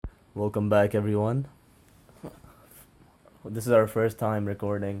Welcome back, everyone. This is our first time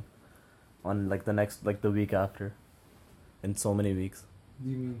recording on the week after, in so many weeks. Do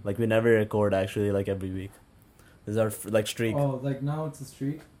you mean? Like we never record actually like every week. This is our streak. Oh, like now it's a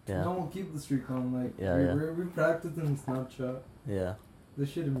streak? Yeah. No, we'll keep the streak on. Like, Yeah. we practiced in Snapchat. Yeah. This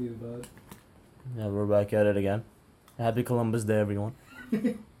shouldn't be bad. Yeah, we're back at it again. Happy Columbus Day, everyone.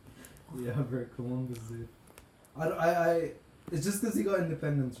 Yeah, bro, Columbus Day. I it's just because he got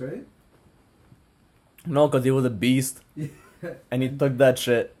independence, right? No, cause he was a beast, Yeah. and he took that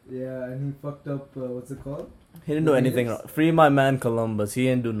shit. Yeah, and he fucked up, what's it called? He didn't do The anything natives? wrong. Free my man Columbus. He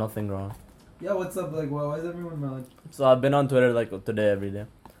didn't do nothing wrong. Yeah, what's up? Like, why is everyone mad? So I've been on Twitter like today every day,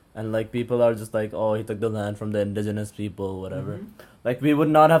 and like people are just like, oh, he took the land from the indigenous people, whatever. Mhm. Like we would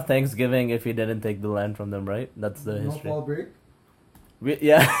not have Thanksgiving if he didn't take the land from them, right? That's the No history. fall break?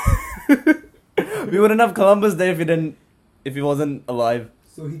 Yeah. We wouldn't have Columbus Day if he wasn't alive.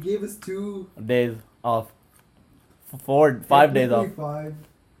 So he gave us 2... Days off. 5 days off. 5.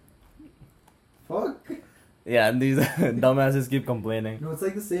 Fuck. Yeah, and these dumbasses keep complaining. No, it's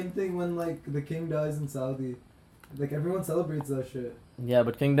like the same thing when, like, the king dies in Saudi. Like, everyone celebrates that shit. Yeah,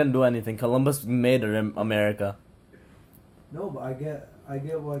 but King didn't do anything. Columbus made America. No, but I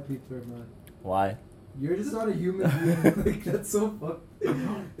get why people are mad. Why? You're just not a human being. Like, that's so fucked. It See,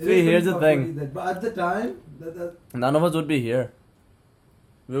 is pretty here's the fucked thing. what he did. But at the time, that None of us would be here.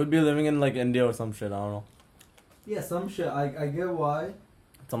 We would be living in like India or some shit. I don't know. yeah, some shit. I get why.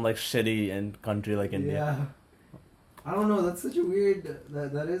 Some like shitty country like India. Yeah. I don't know. That's such a weird.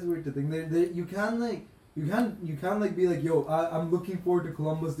 That is weird to think. You can like you can like be like, yo, I'm looking forward to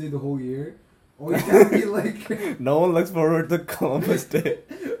Columbus Day the whole year, or you can be like. No one looks forward to Columbus Day.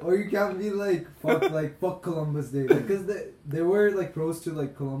 Or you can't be like fuck Columbus Day, because they were like pros to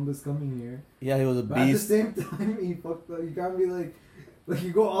like Columbus coming here. Yeah, he was a But at the beast. same time, he fucked up. You can't be like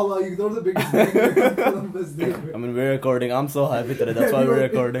you go all out. You throw the biggest banger on Columbus Day. I mean, we're recording. I'm so happy today. That's why we're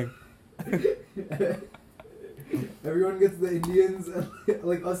recording. Everyone gets the Indians, and,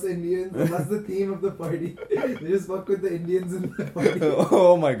 like us Indians, and that's the theme of the party. They just fuck with the Indians in the party.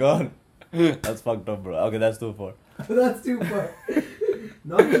 Oh my god. That's fucked up, bro. Okay, that's too far. That's too far.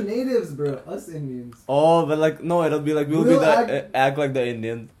 Not the natives, bro. Us Indians. Oh, but like, no, it'll be like, we'll be We'll act like the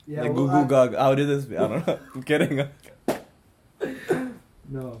Indians. Yeah, like, we'll goo goo act- gag. How did this be? I don't know. I'm kidding.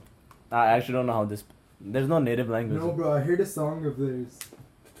 No. I actually don't know how this. There's no native language. No, bro. I heard a song of theirs.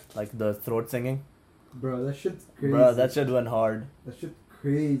 Like the throat singing. Bro, that shit's crazy. Bro, that shit went hard. That shit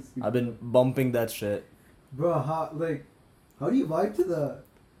crazy. I've been bumping that shit. Bro, how do you vibe to that?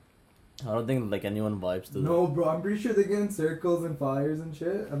 I don't think like anyone vibes to No, bro, I'm pretty sure they get in circles and fires and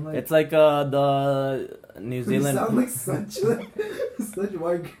shit. I'm that. like, It's like the New you Zealand. sound like such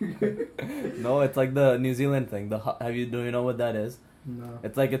white girl. No, it's like the New Zealand thing. Do you know what that is? No.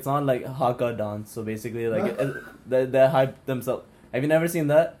 It's on like haka dance. So basically like they hype themselves. Have you never seen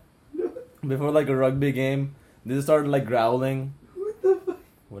that? No. Before like a rugby game, they just started like growling. What the fuck?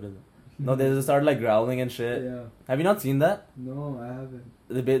 What is it? No, they just started like growling and shit. Yeah. Have you not seen that? No, I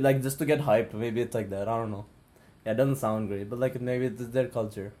haven't. Like just to get hyped. Maybe it's like that. I don't know. Yeah, it doesn't sound great, but like maybe it's their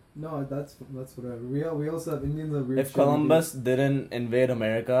culture. No, that's whatever. We also have Indians that weird If shit we do. Columbus didn't invade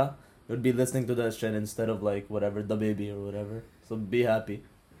America, you would be listening to that shit instead of like whatever, the baby or whatever. So be happy.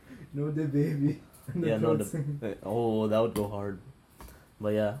 No, the baby. And the Yeah, no, throat singing. oh, that would go hard.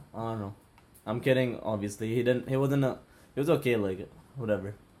 But yeah, I don't know. I'm kidding. Obviously, he didn't. He wasn't a. He was okay. Like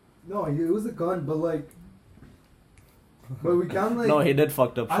whatever. No, it was a gun, but like. But we can't like. No, he did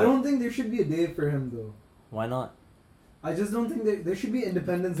fucked up. I shit. don't think there should be a day for him though. Why not? I just don't think there should be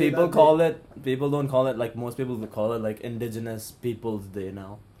Independence Day People that call day. it. People don't call it like most people call it like Indigenous Peoples Day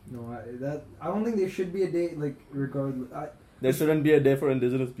now. No, I don't think there should be a day like regardless. There shouldn't be a day for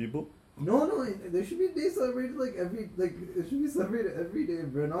Indigenous people. No, there should be a day celebrated like it should be celebrated every day,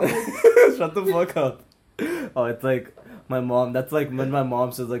 bro. Not like Shut the fuck up. Oh, it's like my mom. That's like when my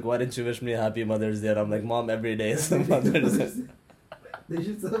mom says like, "Why didn't you wish me a happy Mother's Day?" And I'm like, "Mom, every day is Mother's Day." They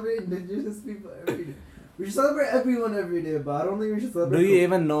should celebrate Indigenous people every day. We should celebrate everyone every day, but I don't think we should celebrate. Do you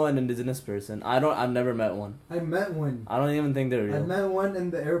even know an Indigenous person? I don't. I've never met one. I met one. I don't even think they're I real. met one in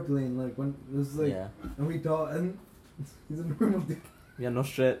the airplane, like when it was like, Yeah. and we talked, and he's a normal dude. Yeah. No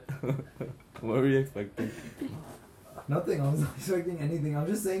shit. What were you expecting? Nothing. I was not expecting anything. I'm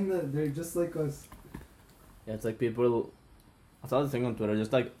just saying that they're just like us. Yeah, it's like people. I saw this thing on Twitter.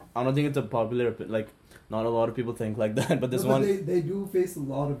 Just like I don't think it's a popular like. Not a lot of people think like that, but this No, one. they do face a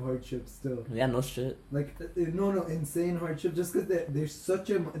lot of hardships still. Yeah. No shit. Like no insane hardship. Just because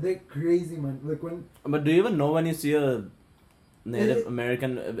they're crazy man. Like when But do you even know when you see a Native It-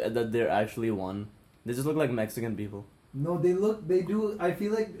 American that they're actually one? They just look like Mexican people. No, they do. I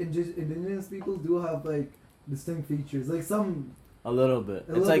feel like indigenous people do have like distinct features. Like some, A little bit. A It's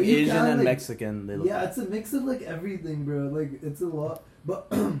little like bit. You Asian can, and like- Mexican. They look yeah, like. it's a mix of like everything, bro. Like it's a lot.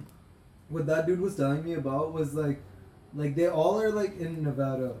 But what that dude was telling me about was like they all are like in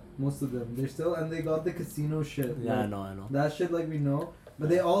Nevada. Most of them, they're still, and they got the casino shit. Yeah, I like, know, I know. That shit, like we know, but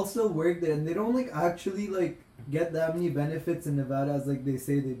they all still work there, and they don't like actually like get that many benefits in Nevada as like they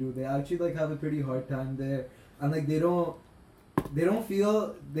say they do. They actually like have a pretty hard time there, and like they don't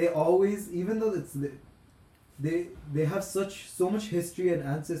feel they always, even though they have so much history and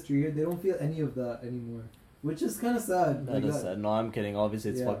ancestry here, they don't feel any of that anymore, which is kind of sad. That is sad. No, I'm kidding.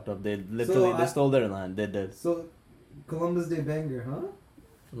 Obviously, it's Yeah. fucked up. They literally they stole their land. They did. So, Columbus Day banger, huh?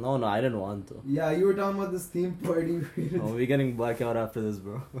 No, I didn't want to. Yeah, you were talking about this theme party. No, we're getting blackout after this,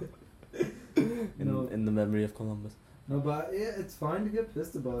 bro. No. In the memory of Columbus. No, but yeah, it's fine to get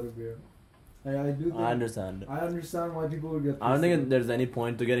pissed about it, bro. I do. Think, I understand. I understand why people would get pissed. I don't think about there's any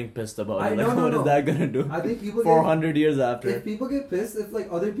point to getting pissed about I it. Like, know, no, what is no. that gonna do? I think people 400 years get, after. if people get pissed if like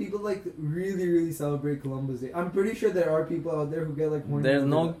other people like really celebrate Columbus Day. I'm pretty sure there are people out there who get like horny There's over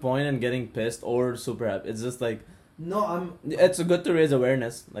no that. point in getting pissed or super happy. It's just like No, I'm. it's good to raise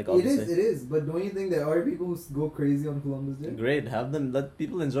awareness. Like obviously, It is. But don't you think there are people who go crazy on Columbus Day? great. Have them let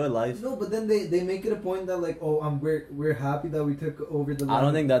people enjoy life. No, but then they make it a point that like, oh, we're happy that we took over the land. I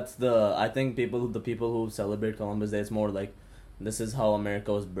don't think that's the. I think the people who celebrate Columbus Day, it's more like, this is how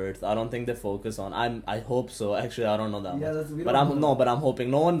America was birthed. I don't think they focus on. I hope so. Actually, I don't know that Yeah, much. that's we But don't know. But I'm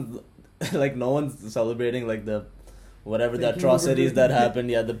hoping no one, like no one's celebrating like the, whatever the Taking atrocities over. that happened.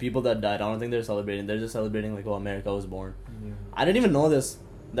 Yeah, the people that died. I don't think they're celebrating. They're just celebrating like, oh, America was born. Yeah. I didn't even know this.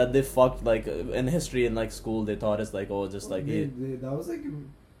 That they fucked like in history in like school. They taught us like, oh, just like That was like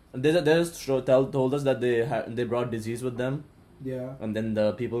they just told us that they brought disease with them, yeah. and then the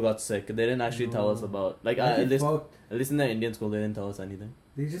people got sick. They didn't actually tell us No. about like Like, at least fucked. at least in the Indian school they didn't tell us anything.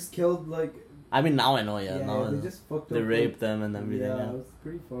 They just killed like. I mean now I know now I they know. just fucked They up. raped them and everything. Yeah, Yeah. it was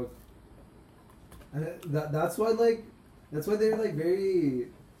pretty fucked. And that's why they're like very.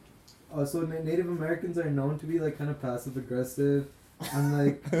 So Native Americans are known to be like kind of passive aggressive, and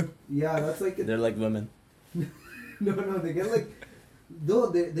like yeah, that's like They're like women. no they get like. Though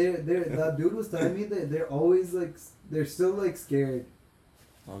they're that dude was telling me that they're always like they're still like scared.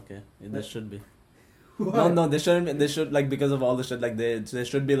 Okay, they should be. Why? No, they shouldn't. They should like because of all the shit. Like they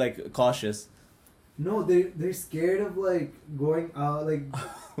should be like cautious. No, they're scared of like going out. Like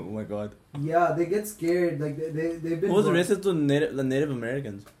Oh my god. yeah, they get scared. Like they've been. Who's racist to the Native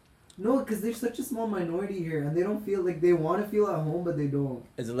Americans? No, because they're such a small minority here, and they don't feel like they want to feel at home, but they don't.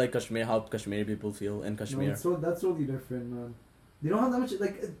 Is it like Kashmir? How Kashmiri people feel in Kashmir? No, that's totally different, man. They don't have that much.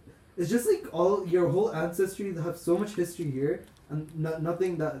 Like it's just like all your whole ancestry. They have so much history here, and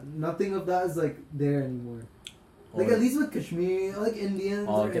nothing of that is like there anymore. Like Or- at least with Kashmir, like Indians,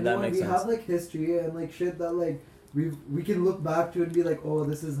 Oh, or okay, that anyone, makes we sense. have like history and like shit that like we can look back to and be like, oh,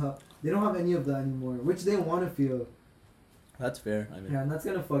 this is how. They don't have any of that anymore, which they want to feel. That's fair. I mean, Yeah, and that's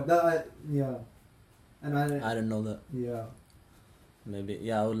gonna fuck that. Yeah, and I didn't know that. yeah.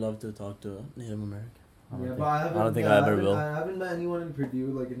 Maybe I would love to talk to a Native American. Yeah, but I haven't. I don't think yeah, I ever will. I haven't met anyone in Purdue,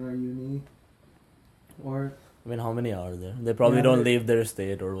 like in our uni, or I mean, how many are there? They probably Yeah, don't they- leave their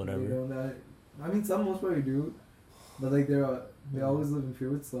state or they whatever. don't. I mean, some most probably do, but like they always live in fear,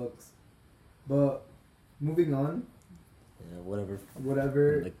 which sucks. But moving on, Yeah, whatever.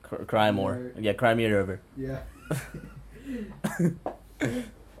 whatever. Like cry more. Or- Yeah, cry me a river. Yeah.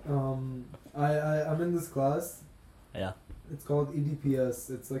 I'm in this class. Yeah. It's called EDPS.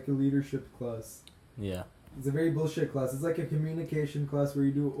 It's like a leadership class. Yeah. It's a very bullshit class. It's like a communication class where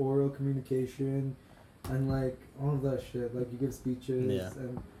you do oral communication and like all of that shit. Like you give speeches Yeah.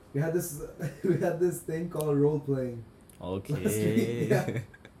 and we had this thing called role playing. Okay. Yeah.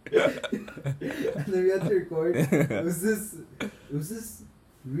 And then we had to record. It was this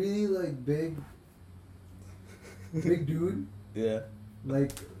really like big dude, Yeah.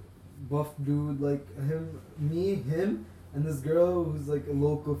 like buff dude, like him and this girl who's like a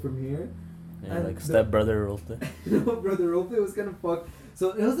local from here. Yeah, And like the- stepbrother roleplay. No, brother, roleplay was kind of fucked.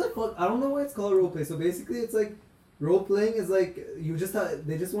 So it was like fuck. I don't know why it's called roleplay. So basically, it's like role playing is like you just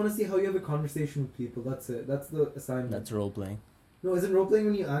they just want to see how you have a conversation with people. That's it. That's the assignment. That's role playing. No, isn't role playing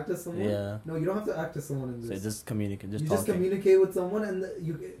when you act as someone? Yeah. No, you don't have to act as someone in So this. just communicate, just you talking. just communicate with someone, and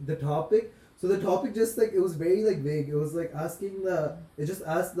the topic. So the topic just like it was very like vague. It was like asking it just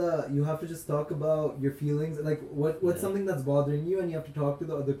asked you have to just talk about your feelings, like what's Yeah. something that's bothering you, and you have to talk to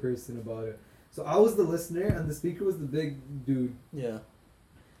the other person about it. So I was the listener, and the speaker was the big dude. Yeah.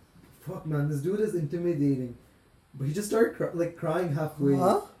 Fuck man, this dude is intimidating, but he just started crying halfway.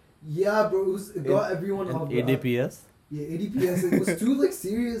 Huh? Yeah, bro, it got everyone off. guard. ADPS. Yeah, 80 PS. It was too like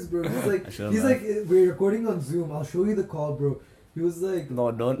serious, bro. He's like, we're recording on Zoom. I'll show you the call, bro. He was like,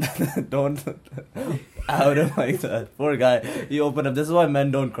 No, don't don't out him like that. Poor guy. He opened up. This is why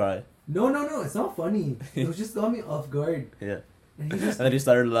men don't cry. no, it's not funny. It was just got me off guard. Yeah. And he just, And then he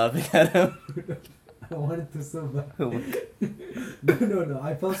started laughing at him. I wanted to so bad. No,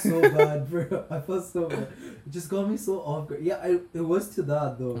 I felt so bad, bro. I felt so bad. It just got me so off guard. Yeah, it was to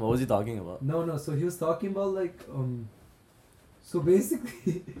that though. What was he talking about? No. So he was talking about like So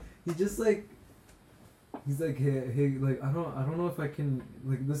basically, he just like. He's like, hey, like I don't know if I can,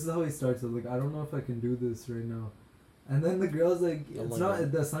 like, this is how he starts it. Like, I don't know if I can do this right now. And then the girl's like, Oh it's my not,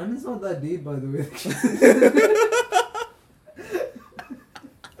 God. the assignment's not that deep, by the way.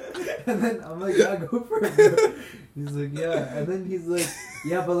 And then I'm like, yeah, go for it, bro. He's like, yeah. And then he's like,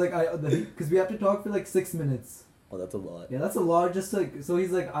 yeah, but like, because we have to talk for like 6 minutes. Oh, that's a lot. Yeah, that's a lot. Just like, so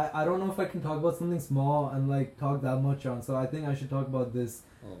he's like, I don't know if I can talk about something small and like talk that much on. So I think I should talk about this.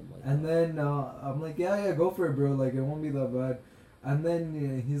 Oh my god. And then I'm like, yeah, go for it, bro. Like, it won't be that bad. And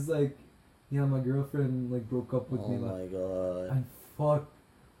then he's like, yeah, my girlfriend like broke up with Oh me. my Like, god. and fuck.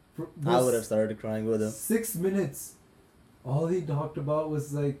 I would have started crying with him. 6 minutes. All he talked about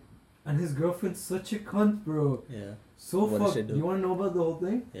was like, and his girlfriend's such a cunt, bro. Yeah. So What did fuck. she do? You want to know about the whole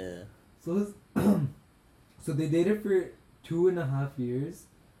thing? Yeah. So his, so they dated for 2.5 years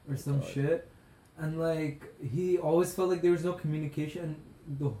or some God. shit, and like he always felt like there was no communication.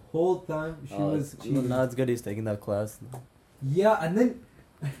 The whole time she was cheating. Now it's good he's taking that class. Yeah, and then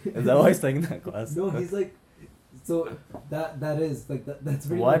Is that why he's taking that class? no, he's like, so that is like that's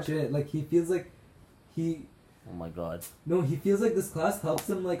pretty What? much it. Like he feels like he Oh my god. he feels like this class helps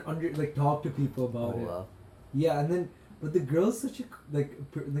him like talk to people about Oh it. wow. Yeah, and then but the girl's such a the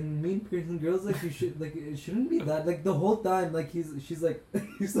main person. Girl's like, you should like, it shouldn't be that, like the whole time, like she's like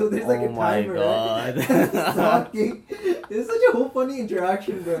so there's like Oh a my timer, god. right? And he's talking. It's such a whole funny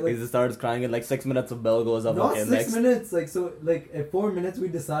interaction, bro. He Like just starts crying and like 6 minutes of bell goes up. not Okay, 6 next. minutes, like so like at 4 minutes we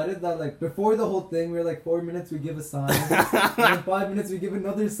decided that like before the whole thing we were like 4 minutes we give a sign, and then 5 minutes we give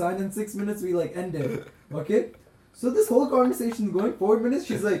another sign, and 6 minutes we like end it. Okay, so this whole conversation is going 4 minutes.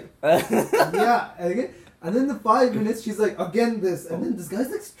 She's like, yeah, okay. And then the 5 minutes, she's like, again this. And then this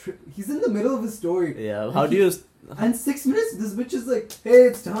guy's like, he's in the middle of his story. Yeah. How do you? And 6 minutes, this bitch is like, hey,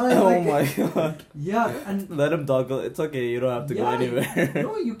 it's time. Oh like, my god. Yeah, and Let him talk. It's okay. You don't have to go Yeah, anywhere.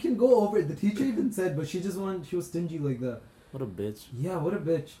 no, you can go over it. The teacher even said, but she was stingy like that. What a bitch. Yeah, what a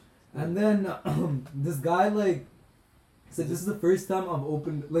bitch. And then this guy like said, this is the first time I've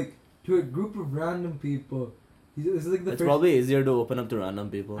opened like to a group of random people. It's like the It's first, probably easier to open up to random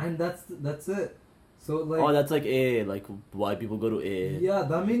people. and that's it. So like, Oh, that's like A. Like why people go to A. yeah,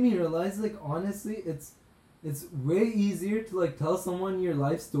 that made me realize like honestly, it's way easier to like tell someone your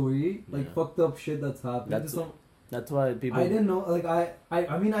life story, like Yeah. fucked up shit that's happened. That's to some, That's why people. I didn't know. Like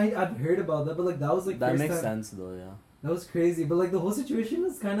I mean I've heard about that, but like that was like That first makes time, sense though. Yeah. That was crazy. But like the whole situation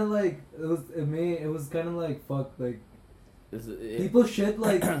was kind of like it was kind of like fuck, like people shit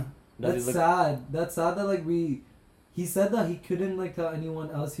like that's sad. That's sad that like he said that he couldn't like tell anyone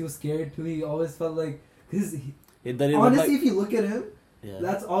else. He was scared too. He always felt like because honestly, if you look at him, yeah.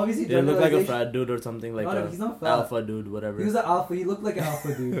 that's obviously He looked like a generalization. frat dude or something like No, a he's not fat. alpha dude, whatever. He was an alpha. He looked like an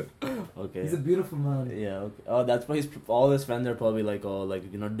alpha dude. Okay. He's a beautiful man. Yeah. Okay. Oh, that's why all his friends are probably like, oh,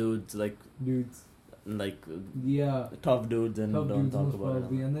 like dudes, like Dudes. tough dudes, and Tough don't dudes talk most about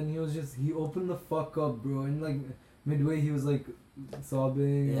probably. it. And then he opened the fuck up, bro. And like midway he was like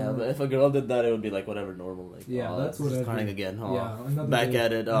sobbing. Yeah, and, but if a girl did that, it would be like whatever, normal. Like, Yeah, oh, that's what she's I crying do. again. Oh, yeah, another back day.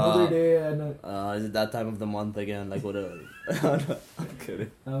 at it. Another day and Is it that time of the month again? Like whatever. I'm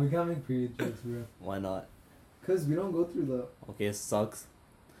kidding. we can't make period jokes, bro. Why not? Cause we don't go through that. Okay, it sucks.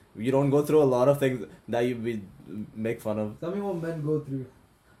 You don't go through a lot of things that we make fun of. Tell me what men go through.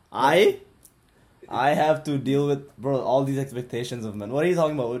 I have to deal with, bro, all these expectations of men. What are you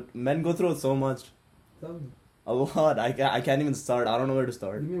talking about? Men go through so much. Tell me. A lot. I can't even start. I don't know where to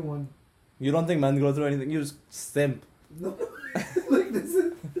start. Give me one. You don't think men go through anything? You just simp. No. Like this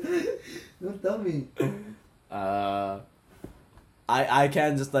is. No, tell me. I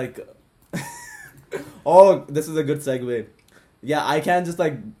can't just like. Oh, this is a good segue. Yeah, I can't just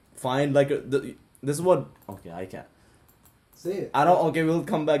like find like this is what. Okay, I can't. Say it. I don't. Okay, we'll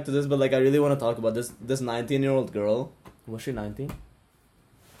come back to this, but like I really want to talk about this 19-year-old girl. Was she 19?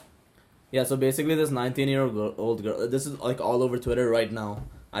 Yeah. So basically, this 19-year-old girl. This is like all over Twitter right now.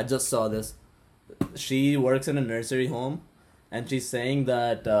 I just saw this. She works in a nursery home, and she's saying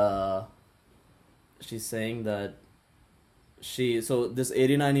that. So this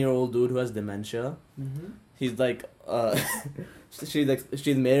 89-year-old dude who has dementia. Mm-hmm. He's like,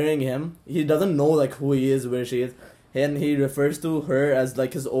 she's marrying him. He doesn't know like who he is, where she is, and he refers to her as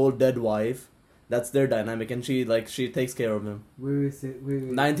like his old dead wife. That's their dynamic, and she takes care of him. Wait.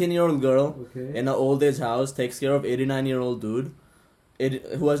 19-year-old girl Okay. in an old age house takes care of 89-year-old dude,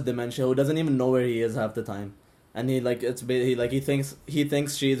 who has dementia, who doesn't even know where he is half the time, and he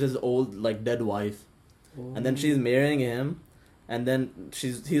thinks she's his old like dead wife, and then she's marrying him, and then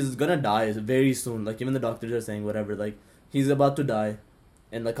he's gonna die very soon. Like even the doctors are saying whatever, like he's about to die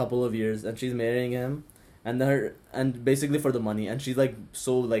in a couple of years, and she's marrying him, and basically for the money, and she's like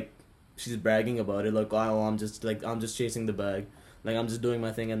so like she's bragging about it, like oh I'm just chasing the bag, like I'm just doing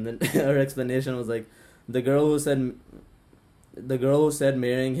my thing, and then her explanation was like the girl who said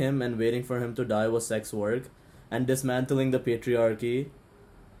marrying him and waiting for him to die was sex work, and dismantling the patriarchy.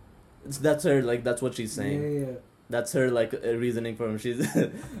 That's what she's saying. Yeah. That's her like reasoning for him. She's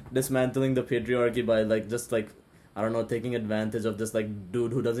dismantling the patriarchy by like just like I don't know, taking advantage of this like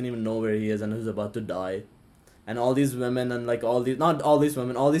dude who doesn't even know where he is and who's about to die. And all these women and like not all these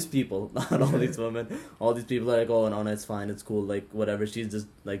women, all these people, not all these women, all these people are like, oh no, it's fine, it's cool, like whatever. She's just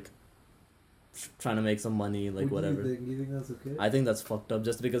like trying to make some money, like whatever. You think that's okay? I think that's fucked up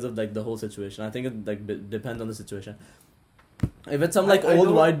just because of like the whole situation. I think it like depends on the situation. If it's some like old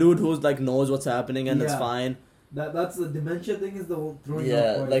white dude who's like knows what's happening and it's fine. That's the dementia thing is the whole throwing Yeah,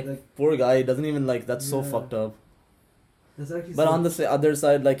 up part. like poor guy doesn't even like that's so fucked up. That's actually. But on the other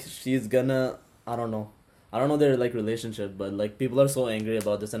side, like she's gonna I don't know their like relationship, but like people are so angry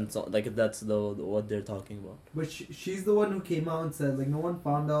about this, and so like that's what they're talking about. But she's the one who came out and said like no one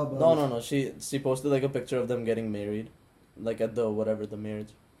found out about. No. She posted like a picture of them getting married, like at the marriage.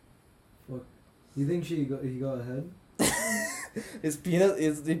 Fuck. You think he got ahead? His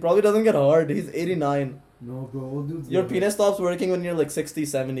penis he probably doesn't get hard. He's 89. No, bro. Old dudes. Your penis stops working when you're like 60,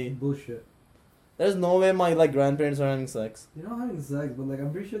 70. Bullshit. There's no way my like grandparents are having sex. They're not having sex, but like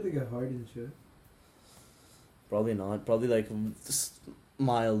I'm pretty sure they get hard and shit. Probably not. Probably like just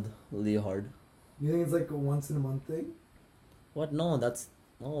mildly hard. You think it's like a once in a month thing? What? No,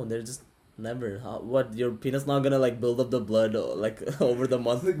 they're just never. What? Your penis not gonna like build up the blood like over the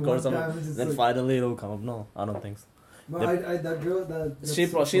month Like course of then like, finally it'll come up. No, I don't think so. But that girl that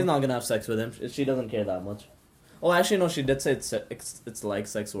She's not gonna have sex with him. She doesn't care that much. Oh, actually no. She did say it's like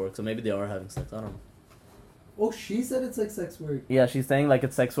sex work, so maybe they are having sex. I don't know. Oh, she said it's like sex work. Yeah, she's saying like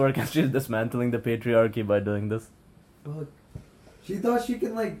it's sex work, and she's dismantling the patriarchy by doing this. Fuck. She thought she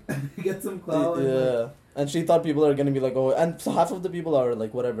can like get some clout. Yeah. And she thought people are gonna be like, oh, and so half of the people are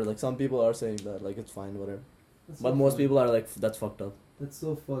like, whatever. Like some people are saying that like it's fine, whatever. But most people are like, that's fucked up. That's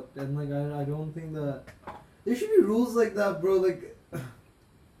so fucked, and like I don't think that there should be rules like that, bro. Like,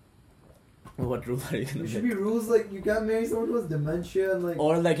 What rule are you gonna there should make? be rules like you can't marry someone who has dementia and like.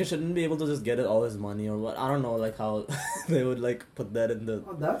 Or like you shouldn't be able to just get it all his money or what? I don't know like how they would like put that in the.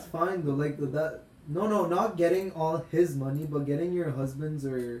 Oh, that's fine though. Like that. No, not getting all his money, but getting your husband's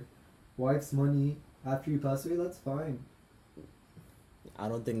or wife's money after you pass away. That's fine. I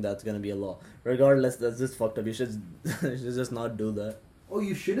don't think that's gonna be a law. Regardless, that's just fucked up. You should just not do that. Oh,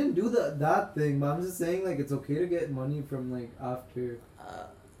 you shouldn't do that thing. But I'm just saying like it's okay to get money from like after.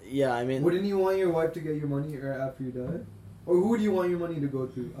 Yeah, I mean. Wouldn't you want your wife to get your money after you die? Or who do you want your money to go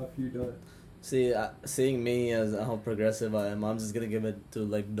to after you die? See, seeing me as how progressive I am, I'm just gonna give it to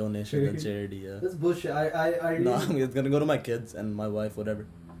like donation and charity. Yeah. That's bullshit. I really... No, it's gonna go to my kids and my wife, whatever.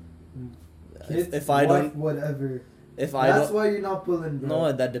 Kids, if I wife, don't, whatever. if I That's don't, why you're not pulling. Bro.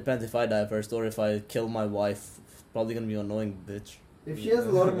 no, that depends. If I die first or if I kill my wife, probably gonna be an annoying bitch. If she has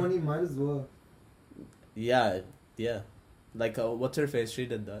a lot of money, might as well. Yeah. Like what's her face? She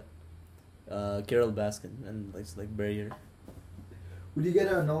did that. Carol Baskin and like bury her. Would you get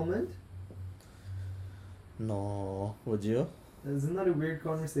an annulment? No, would you? Isn't that a weird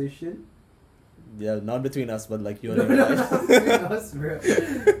conversation? Yeah, not between us, but like you No, and your not wife. between us, bro.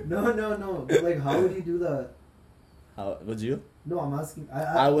 No. But like, how would you do that? How would you? No, I'm asking.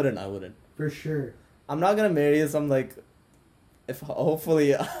 I wouldn't. For sure. I'm not gonna marry some like. If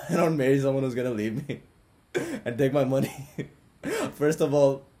hopefully I don't marry someone who's gonna leave me, and take my money. First of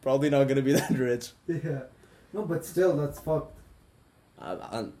all, probably not gonna be that rich. Yeah. No, but still, that's fucked.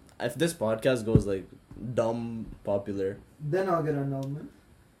 If this podcast goes like dumb popular, Then I'll get an annulment.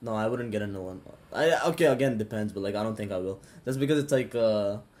 no, I wouldn't get a no one. Okay, again depends, but like I don't think I will. Just because it's like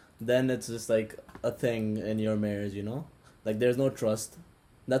then it's just like a thing in your marriage, you know, like there's no trust.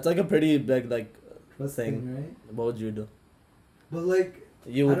 That's like a pretty big like Trust thing. right? What would you do? But like,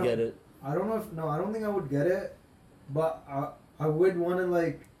 You would get it. I don't know if I don't think I would get it, but I would want to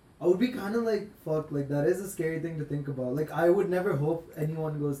like. I would be kind of like fuck. Like that is a scary thing to think about. Like I would never hope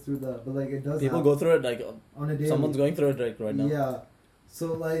anyone goes through that, but like it does. People happen go through it like on a daily. someone's going through it like right now. Yeah,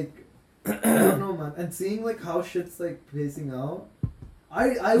 so like I don't know, man. And seeing like how shit's like pacing out,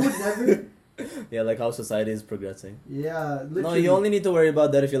 I would never. Yeah, like how society is progressing. Yeah, literally. No, you only need to worry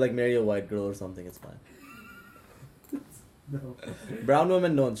about that if you like marry a white girl or something. It's fine. No. Brown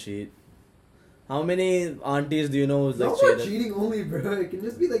women don't cheat. How many aunties do you know who's like No, not cheated? cheating only, bro. It can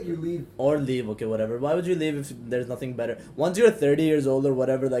just be like you leave. Or leave, okay, whatever. Why would you leave if there's nothing better? Once you're 30 years old or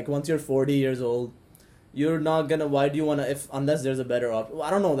whatever, like once you're 40 years old, you're not gonna. Why do you wanna? Unless there's a better option. I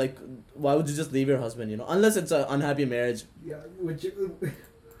don't know. Like, why would you just leave your husband? You know, unless it's an unhappy marriage. Yeah, which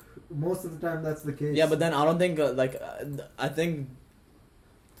most of the time that's the case. Yeah, but then I don't think I think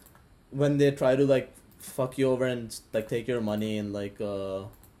when they try to like fuck you over and like take your money and like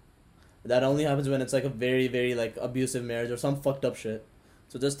that only happens when it's like a very very like abusive marriage or some fucked up shit.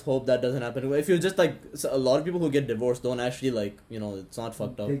 So just hope that doesn't happen. If you just like a lot of people who get divorced don't actually like it's not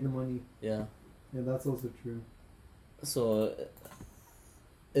fucked up. Take the money. Yeah. Yeah, that's also true. So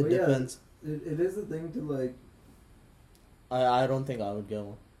it But yeah, depends. It is a thing to like. I don't think I would get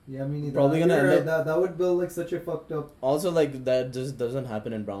one. Yeah, I mean, Probably gonna you're end right, up- that would build like such a fucked up. Also, like that just doesn't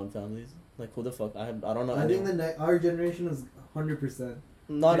happen in brown families. Like who the fuck? I don't know. I think anyone. our generation is 100%.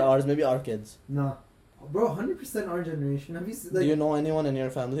 Not ours. Maybe our kids. Nah, bro, 100% our generation. Have you seen, like? Do you know anyone in your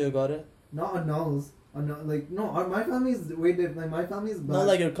family who got it? Not on nose. My family is way different. Like my family is bad. No,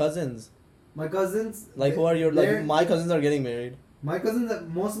 like your cousins. My cousins. Like who are your they're- like my cousins are getting married. My cousins,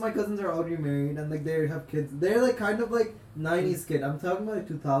 most of my cousins are already married and like they have kids. They're like kind of like 90s kid. I'm talking about like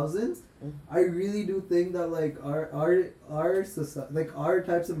 2000s. Mm. I really do think that like our society, like our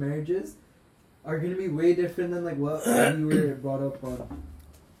types of marriages, are gonna be way different than like what we were brought up on.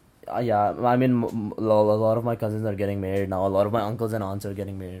 Yeah, I mean, a lot of my cousins are getting married now. A lot of my uncles and aunts are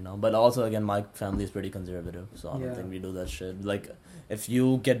getting married now. But also, again, my family is pretty conservative, so I don't Yeah. think we do that shit. Like, if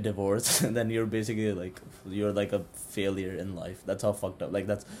you get divorced, then you're basically like a failure in life. That's how fucked up. Like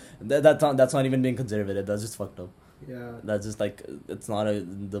that's not even being conservative. That's just fucked up. Yeah. That's just like it's not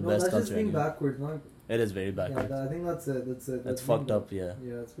the No, best that's culture. just being anyway. backwards. Not, It is very backwards. yeah, I think that's it. That's it. That's being fucked up. Yeah.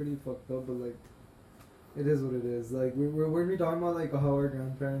 Yeah, it's pretty fucked up, but like, it is what it is. Like we're talking about like how our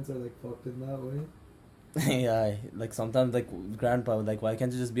grandparents are like fucked in that way. Yeah, like sometimes like grandpa, like why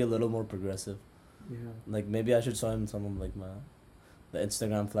can't you just be a little more progressive? Yeah. Like maybe I should show him some of like the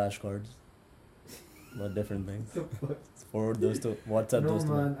Instagram flashcards. But different things. The fuck? Forward those to WhatsApp No those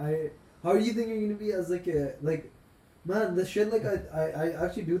to me. man, how do you think you're gonna be as like a man? The shit like I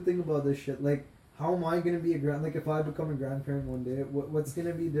actually do think about this shit. Like, how am I gonna be like if I become a grandparent one day? What's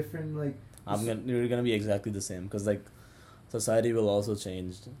gonna be different? Like, You're gonna be exactly the same because like society will also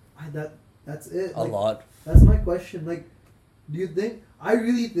change that's it. a Like, lot. That's my question. Like, do you think? I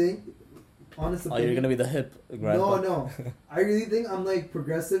really think. Honest Oh, opinion. you're gonna be the hip grandpa. No. I really think I'm like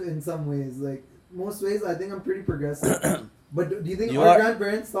progressive in some ways. Like most ways, I think I'm pretty progressive. But do you think You our are-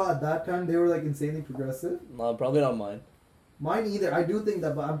 grandparents thought at that time they were like insanely progressive? No, probably not mine. Mine either. I do think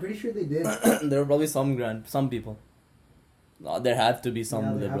that, but I'm pretty sure they did. There were probably some people. No, there have to be some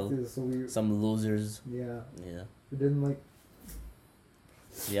yeah, they have liberal, to, so we. some losers. Yeah, Yeah, we didn't like.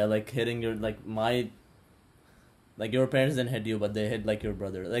 yeah, like hitting your like your parents didn't hit you, but they hit like your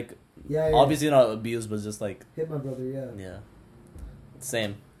brother. Like Yeah. obviously not abuse, but just like Hit my brother. Yeah. yeah,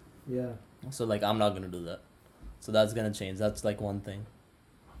 same. Yeah. So like I'm not gonna do that. So that's gonna change. That's like one thing.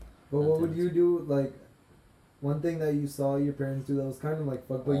 But I what think would you do? Like, one thing that you saw your parents do that was kind of like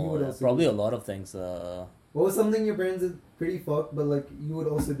fucked, but you would yeah, also probably do? a lot of things. What was something your parents did pretty fucked, but like you would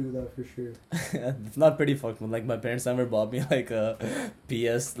also do that for sure? It's not pretty fucked, but like my parents never bought me like a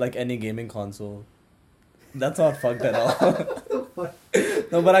PS, like any gaming console. That's not fucked at all. Fuck.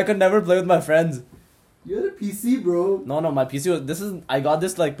 No, but I could never play with my friends. You had a PC, bro. No, my PC was. I got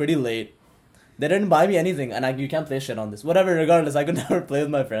this like pretty late. They didn't buy me anything, and you can't play shit on this. Whatever, regardless, I could never play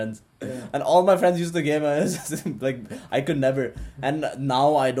with my friends. Yeah. And all my friends used the game, and it's just, like I could never. And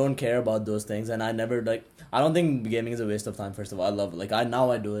now I don't care about those things, and I never like. I don't think gaming is a waste of time. First of all, I love it. Like I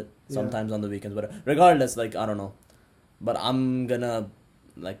do it Yeah. sometimes on the weekends, but regardless, like I don't know. But I'm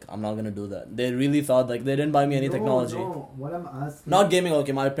not gonna do that. They really thought like they didn't buy me any technology. No, what I'm asking. Not gaming.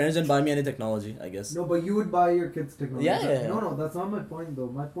 Okay, my parents didn't buy me any technology. I guess. No, but you would buy your kids technology. Yeah. No, that's not my point though.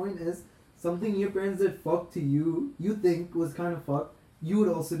 My point is something your parents did fuck to you. You think was kind of fucked. You would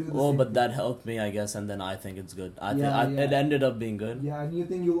also do the Oh, same but thing. that helped me, I guess, and then I think it's good. I Yeah, think yeah. it ended up being good. Yeah, and you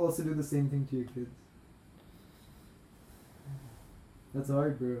think you'll also do the same thing to your kids. That's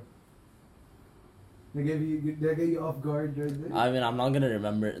hard, bro. They get you off guard right there. I mean, I'm not gonna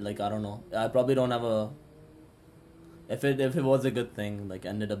remember it. Like I don't know. I probably don't have a. If it was a good thing, like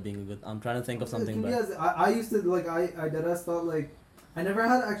ended up being a good. I'm trying to think of something. But Yes, I used to like I deadass thought like I never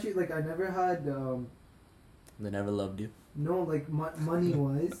had they never loved you. no like money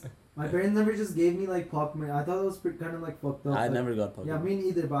wise My parents never just gave me like pocket money. I thought it was kind of like fucked up. I like, never got pocket Yeah, money. me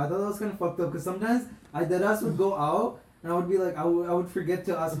neither. But I thought that was kind of fucked up because sometimes I deadass would go out and I would be like, I would forget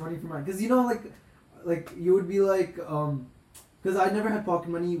to ask money for mine. Because you know, like you would be like, because I never had pocket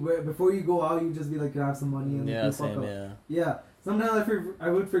money where before you go out, you just be like, can I have some money? And Yeah, you fuck same, up. yeah. Yeah. Sometimes I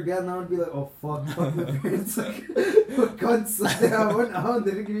would forget and I would be like, oh fuck my parents like what cunts. I went out and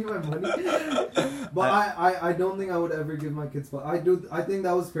they didn't give me my money. But I don't think I would ever give my kids I think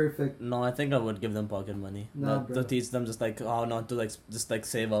that was perfect. No, I think I would give them pocket money. Nah, Not to bro. teach them just like how not to like just like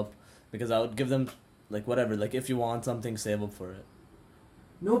save up, because I would give them like whatever, like if you want something, save up for it.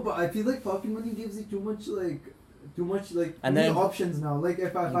 No, but I feel like pocket money gives you too much And too many then- options now. Like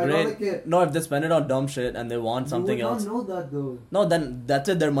if I got Great. like a No, if they spend it on dumb shit and they want something you would else, not know that though. no, then that's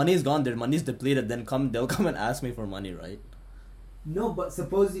it. Their money is gone. Their money is depleted. Then they'll come and ask me for money, right? No, but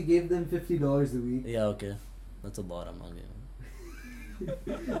suppose you gave them $50 a week. Yeah, okay, that's a lot. I'm not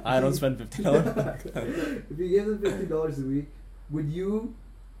giving. I don't spend $50. If you gave them $50 a week, would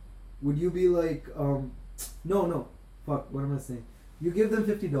you be like no, fuck, what am I saying? You give them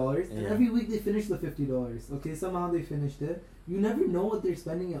 $50 and Yeah. every week they finish the $50. Okay, somehow they finished it. You never know what they're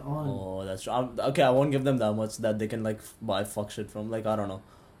spending it on. Oh, that's true. Okay, I won't give them that much that they can like buy fuck shit from. Like I don't know,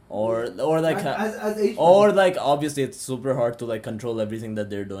 or like as age or like obviously it's super hard to like control everything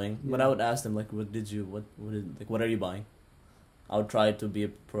that they're doing. But Yeah. I would ask them like, what are you buying? I would try to be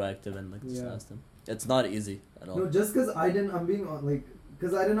proactive and like just Yeah. ask them. It's not easy at all. No, just because I didn't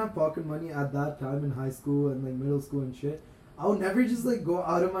have pocket money at that time in high school and like middle school and shit. I would never just like go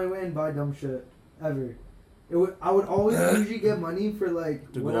out of my way and buy dumb shit ever. I would always usually get money for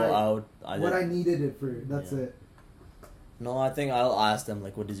like To what go I out, what I needed it for. That's Yeah. it. No, I think I'll ask them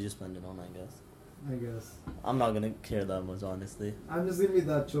like, what did you spend it on? I guess. I'm not gonna care that much, honestly. I'm just gonna be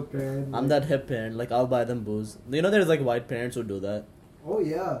that chill parent. I'm like- that hip parent. Like I'll buy them booze. You know, there's like white parents who do that, Oh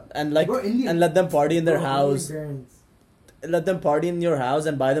yeah. and like Bro, Indian- and let them party in their Bro, house. Indian parents. Let them party in your house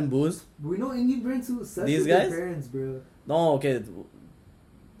and buy them booze. We know Indian parents who sex These with guys? their parents, bro. No, okay.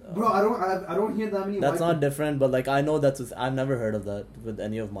 Bro, I don't hear that many. That's white not different, but like I know I've never heard of that with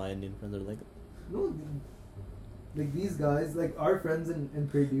any of my Indian friends. They're like, No, like these guys, like our friends in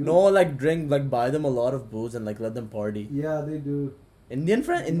Purdue. no, like buy them a lot of booze and like let them party. Yeah, they do. Indian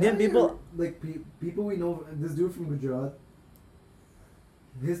Yeah, people. like people we know. This dude from Gujarat.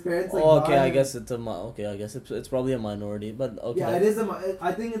 His parents like. Oh, okay, buy I him- guess okay, I guess it's probably a minority, but okay. Yeah, it is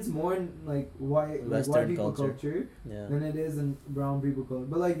I think it's more in like white Western people culture. culture Yeah. than it is in brown people culture.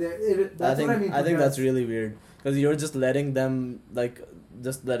 But like I that's think what I mean. I think that's congrats. really weird because you're just letting them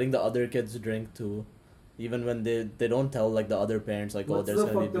just letting the other kids drink too, even when they don't tell like the other parents like, oh, What's there's the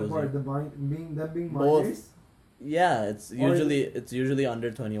gonna be fucked up booze. part? them being Both. minors. Yeah, it's Or is usually under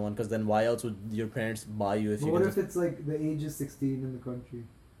 21 because then why else would your parents buy you if But you what can if just... it's like the age is 16 in the country?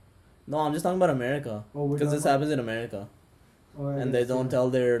 No, I'm just talking about America Oh, we're because talking this about- happens in America Oh, I and they guess, don't yeah. tell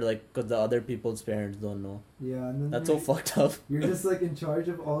their like because the other people's parents don't know. Yeah, and then That's so fucked up. You're just like in charge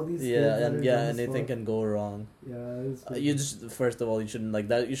of all these. Yeah, kids that and are yeah, dumb as anything fuck. can go wrong. Yeah, it's You just first of all you shouldn't like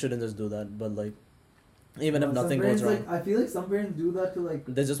that. You shouldn't just do that. But like, even if Some nothing parents, goes wrong, Like, I feel like some parents do that to like.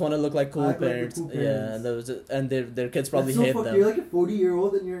 they just want to look like cool Act like the parents. cool Yeah, parents. and there was and their kids probably That's so hate fucked. them. You're like a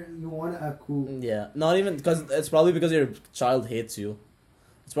 40-year-old and you want to act cool. Yeah, not even because it's probably because your child hates you.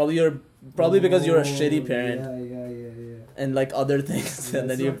 It's probably because you're a shitty parent Yeah. and like other things, and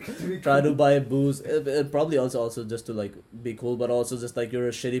then so you try to buy booze. It probably also just to like be cool, but also just like you're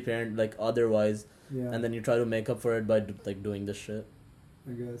a shitty parent like otherwise, Yeah, and then you try to make up for it by like doing this shit.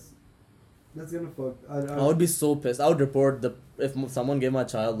 I guess that's gonna fuck. I would be so pissed. I would report if someone gave my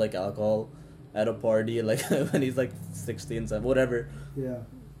child like alcohol at a party like when he's like 16, 17, whatever. Yeah,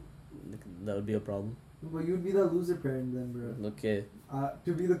 Like, that would be a problem. but you'd be the loser parent then, bro. Okay,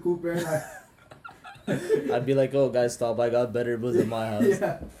 To be the cool parent. I'd be like, oh guys, stop! I got better booze in my house.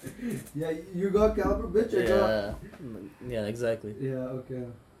 yeah. You got caliber, bitch. I got. Yeah, exactly. Yeah. Okay.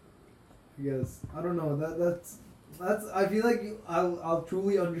 Yes. I don't know. That's. I feel like I'll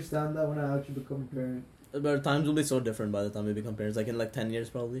truly understand that when I actually become a parent. But times will be so different by the time we become parents. Like in like 10 years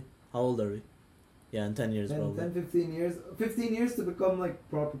probably. How old are we? Yeah, in 10 years 10, probably. 10, 15 years. 15 years to become like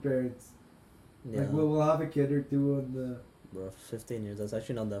proper parents. Yeah. Like we'll have a kid or two and Bro, 15 years. That's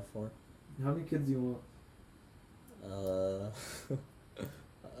actually not that far. how many kids do you want?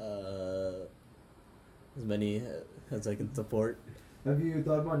 As many as I can support. Have you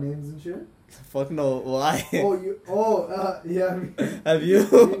thought about names and shit? Fuck no, why? Yeah. Have you?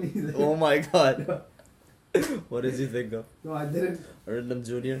 Me neither. Oh my god. What did you think of? No, I didn't. Random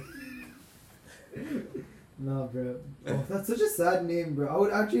Junior? Nah, bro. Oh, that's such a sad name, bro. I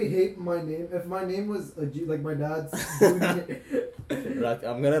would actually hate my name if my name was a G, like my dad's. Dude name.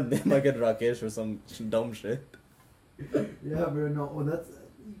 I'm gonna name my kid Rakesh for some dumb shit. Yeah, bro. No, oh, that's.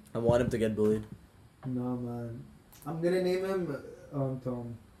 I want him to get bullied. Nah, man. I'm gonna name him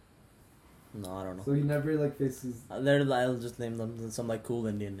Tom. No, I don't know. So he never like faces. I'll just name them some like cool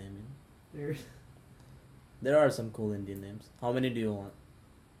Indian name. There. There are some cool Indian names. How many do you want?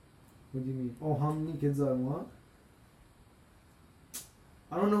 What do you mean? Oh, how many kids do I want?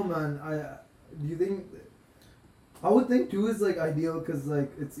 I don't know, man. Do you think? I would think two is like ideal because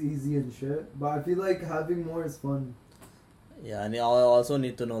like it's easy and shit. But I feel like having more is fun. Yeah, and I also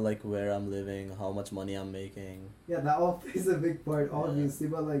need to know like where I'm living, how much money I'm making. Yeah, that all plays a big part, obviously.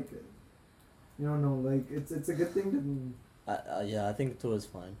 But like, you don't know, like it's a good thing to. Yeah, I think two is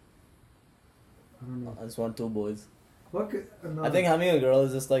fine. I don't know. I just want two boys. Fuck. No. I think having a girl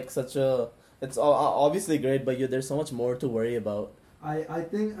is just like such a. It's obviously great, but there's so much more to worry about. I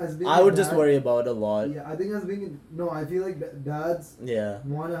think as being. I would a just dad- worry about a lot. Yeah, I think as being no, I feel like dads Yeah.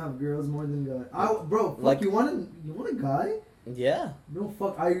 want to have girls more than guys. Bro, fuck, Like- you want a guy? Yeah. No,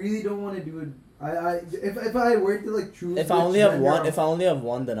 fuck, I really don't want to do it. If I were to like choose. If I which only have gender one, I- if I only have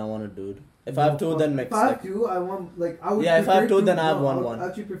one, then I want a dude. If I No, have two, fuck. then mix. If I have Like, two, I want like I would. Yeah, if I have prefer two, then I have no, one, I would one.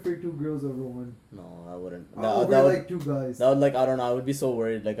 actually prefer two girls over one. no, I wouldn't. Over that would, like two guys. that would like I don't know. I would be so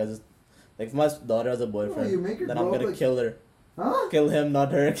worried. Like if my daughter has a No, boyfriend, you make her then grow I'm up, gonna like- kill her. Huh? Kill him,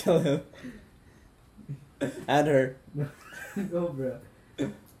 not her. Kill him. And her. No, bro.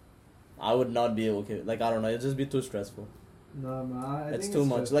 I would not be okay. Like I don't know. It'd just be too stressful. Nah, man. I It's think too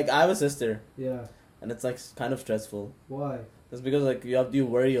much. just- Like I have a sister, Yeah. and it's like kind of stressful. Why? Just because like you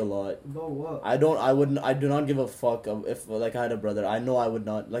worry a lot. About what? I do not give a fuck if like I had a brother. I know I would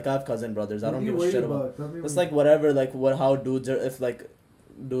not. Like I have cousin brothers. I What don't do you give a worry shit about. about? Tell me It's what- like whatever, like how dudes are, if like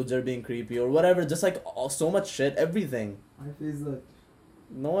dudes are being creepy or whatever, just like so much shit, everything. I face that.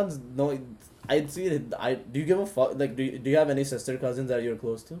 No, I'd see it. Do you give a fuck? Like, do you have any sister cousins that you're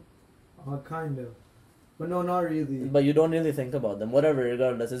close to? Kind of. But no, not really. But you don't really think about them. Whatever,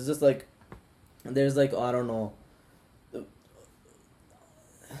 regardless, it's just like there's like I don't know.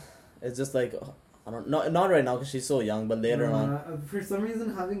 It's just like I don't not right now because she's so young, but later No, on. For some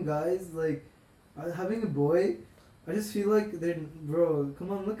reason, having guys like having a boy, I just feel like they're bro.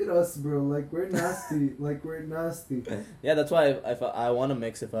 Come on, look at us, bro. Like we're nasty. Like we're nasty. Yeah, that's why if I want to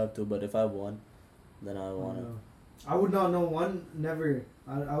mix if I have two, but if I have one, then I want to. No. I would not know one. Never.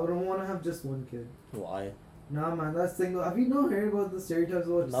 I wouldn't want to have just one kid. Why? Nah, man, that's single. Have you not heard about the stereotypes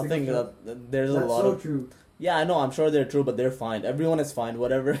about Nothing. single? There's That's a lot so of. true. Yeah, I know. I'm sure they're true, but they're fine. Everyone is fine.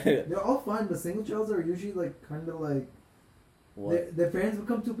 Whatever. They're all fine, but single childs are usually like kind of like What? their parents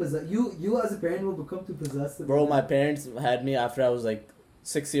become too possessed. You as a parent will become too possessive. Bro, my parents had me after I was like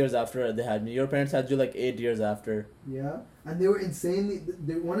 6 years after they had me. Your parents had you like 8 years after. Yeah, and they were insanely.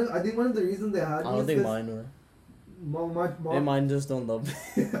 I think one of the reasons they had I me don't is think 'cause mine were. my Hey, mom. mine just don't love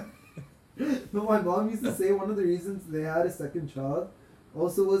me. No, my mom used to say one of the reasons they had a second child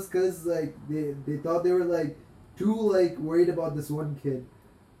also was because like they thought they were like too like worried about this one kid,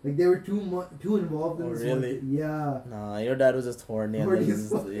 like they were too involved in Oh, this really? one kid. Yeah. Nah, your dad was just horny. And Horny this as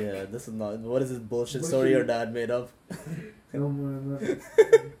is, fuck. yeah, this is not. What is this bullshit Bullshit. story your dad made up? No more.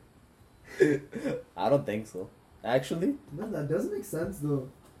 I don't think so. Actually? No, that does make sense though,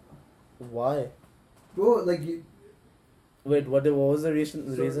 Why? bro. Like you. Wait, what was the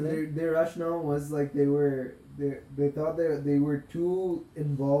reason? So Reasoning? their rationale was like they thought they were too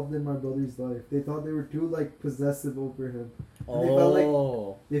involved in my brother's life. They thought they were too like possessive over him. And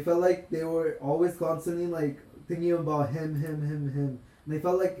Oh. They felt like they were always constantly like thinking about him. And they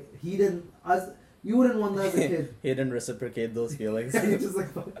felt like he didn't as you wouldn't want that as a kid. He didn't reciprocate those feelings. He just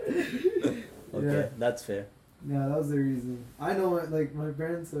like Okay, yeah. that's fair. Yeah, that was the reason. I know like my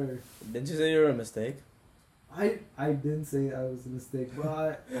parents are. Didn't you say you were a mistake? I didn't say I was a mistake,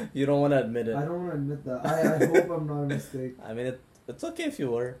 but You don't want to admit it. I don't want to admit that. I hope I'm not a mistake. I mean, it's okay if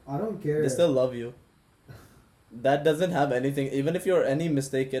you were. I don't care. They still love you. That doesn't have anything. Even if you're any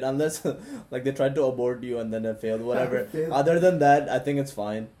mistake kid, unless like they tried to abort you and then it failed, whatever. Failed. Other than that, I think it's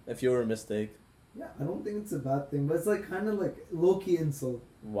fine if you were a mistake. Yeah, I don't think it's a bad thing, but it's like kind of like low key insult,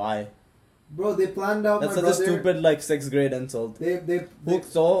 Why? bro. They planned out That's my such a brother. stupid like 6th grade insult. They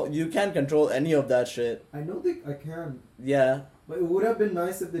So you can't control any of that shit. I know I can, Yeah. but it would have been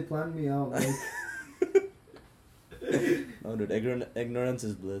nice if they planned me out. Like, No, dude. Ignorance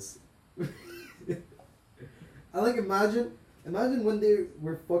is bliss. I like imagine when they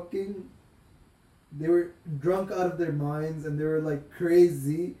were fucking, they were drunk out of their minds and they were like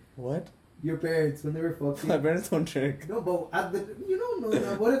crazy. What? Your parents when they were My fucking. parents don't drink. No, but at the you don't know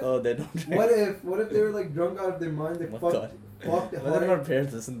that. What if? Oh, they don't drink. What if they were like drunk out of their mind? They Oh my fucked God. fucked Why did my hard.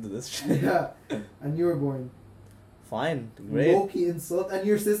 parents listen to this shit? Yeah, and you were born. Fine, great. Low-key insult. And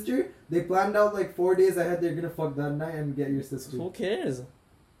your sister, they planned out like 4 days ahead. They're gonna fuck that night and get your sister. Who cares?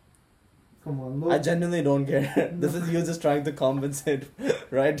 Come on, low. I genuinely don't care. This is you just trying to compensate,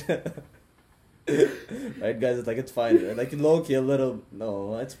 right? Right, guys? It's like it's fine. Right? Like low key a little.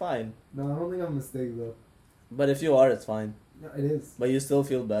 No, it's fine. No, I don't think I'm a mistake though. But if you are, it's fine. No, it is. But you still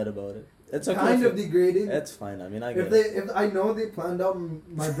feel bad about it. It's okay. Kind if of you- degrading. It's fine. I mean, I If get they, it. if I know they planned out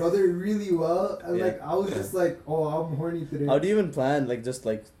my brother really well, and Yeah. like I was just like, oh, I'm horny today. How do you even plan? Like just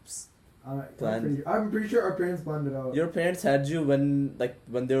like plan? I'm pretty sure our parents planned it out. your parents had you when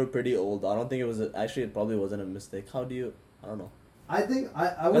they were pretty old. I don't think it was actually it probably wasn't a mistake. How do you? I don't know. I think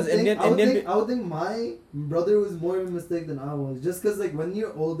I would Because think Indian- I would Indian think I would think my brother was more of a mistake than I was, just because like when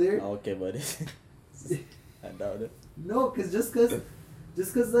you're older. Okay, buddy. I doubt it. No, just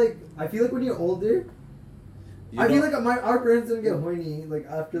cause like I feel like when you're older, You I feel don't- like our parents don't get horny like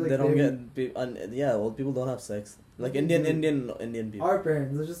after like they don't they- get yeah, old people don't have sex. Like They Indian do. people. our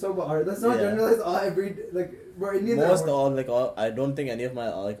parents. Let's just talk about our. Let's not Yeah. generalize all every like we're Indian. Most all I don't think any of my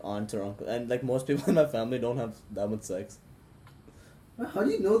like aunts or uncles and like most people in my family don't have that much sex. How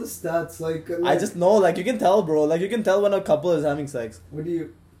do you know the stats? Like I just know, like you can tell, bro. Like you can tell when a couple is having sex. What do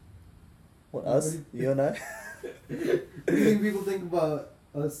you? What What us? do You and I? What do you think people think about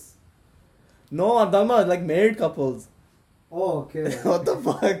us? No, I'm talking about like married couples. Oh, okay. What the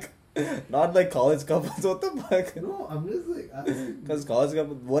fuck? Not like college couples. What the fuck? No, I'm just like asking. Because college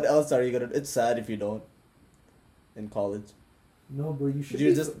couples. What else are you gonna? It's sad if you don't. In college. No, bro, you should. You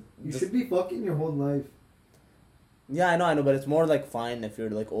be, just- you just- should be fucking your whole life. Yeah, I know, but it's more like fine if you're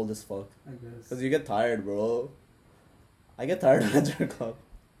like old as fuck. I guess. Because you get tired, bro. I get tired when I jerk off.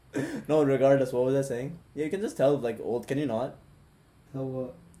 No, regardless, what was I saying? Yeah, you can just tell, like, old, can you not? Tell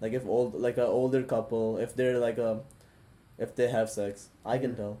what? Like, if old, like, a older couple, if they're, like, if they have sex, I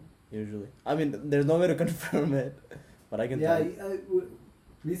can tell, usually. I mean, there's no way to confirm it, but I can Yeah, tell.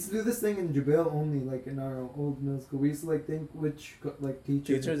 we used to do this thing in Jubail only, like in our old middle school. We used to like think which like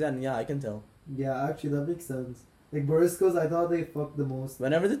teachers. Teachers, and yeah, I can tell. Yeah, actually, that makes sense. Like Borisco's, I thought they fucked the most.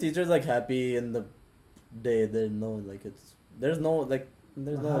 Whenever the teacher's, like, happy in the day, there's no, like, there's no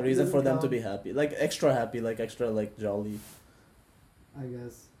Happy reason for doesn't them to count. be happy. Like, extra happy, like, extra, like, jolly. I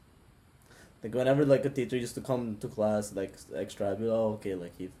guess. Like whenever like a teacher used to come to class like extra happy, oh okay,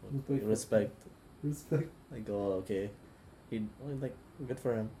 like he Look like respect, Respect. like oh okay, he like good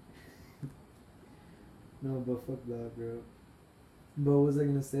for him. No, but fuck that, bro. But what was I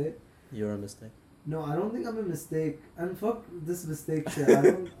gonna say? You're a mistake. No, I don't think I'm a mistake. And fuck this mistake shit.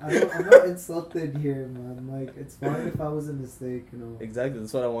 I'm not insulted here, man. Like, it's fine if I was a mistake, you know. Exactly,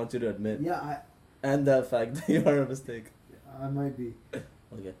 that's what I want you to admit, Yeah, and the fact that you are a mistake. I might be.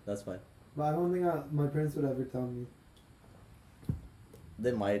 Okay, that's fine. But I don't think my parents would ever tell me.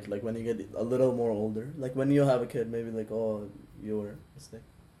 They might like when you get a little more older, like when you have a kid, maybe like oh you were a mistake.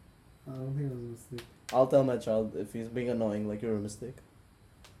 I don't think I was a mistake. I'll tell my child if he's being annoying, like you're a mistake.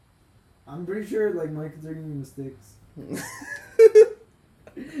 I'm pretty sure, like, my kids are gonna be mistakes.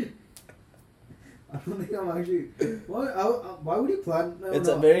 I don't think I'm actually. Why would you plan? No, It's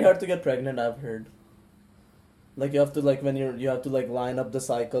no. very hard to get pregnant, I've heard. Like you have to like when you have to like line up the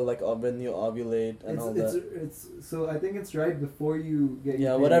cycle like when you ovulate and all that. It's so I think it's right before you get. your Yeah,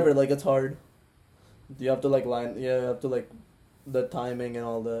 period. whatever. Like it's hard. You have to like line. Yeah, you have to like the timing and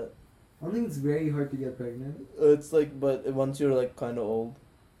all that. I think it's very hard to get pregnant. It's like, but once you're like kind of old.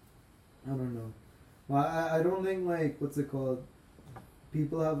 I don't know. Well, I don't think like what's it called.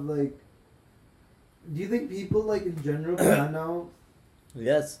 People have like. Do you think people like in general plan out,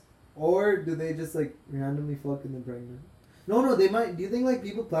 Yes. or do they just like randomly fuck and then pregnant? No, they might. Do you think like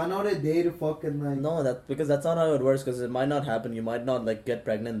people plan out a day to fuck and like? No, because that's not how it works. Because it might not happen. You might not like get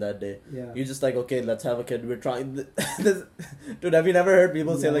pregnant that day. Yeah. You just like okay, let's have a kid. We're trying. Dude, have you never heard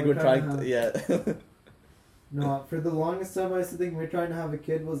people say Yeah, like we're we're trying trying? to Yeah. No, for the longest time I used to think we're trying to have a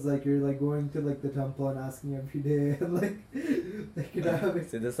kid was like you're like going to like the temple and asking every day and like you're having.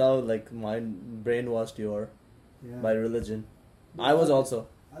 See, this is how like mind brainwashed you are Yeah. by religion. I was also.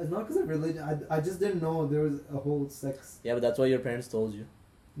 It's not because of religion. I just didn't know there was a whole sex. Yeah, but that's what your parents told you.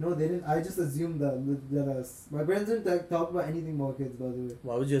 No, they didn't. I just assumed that us. My parents didn't talk about anything about kids, by the way.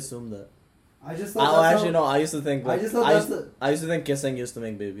 Why would you assume that? I just thought. Oh, that's actually, how, no. I used to think. I Like, just thought I that's used, I used to think kissing used to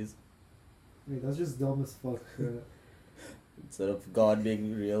make babies Wait, that's just dumb as fuck. instead of God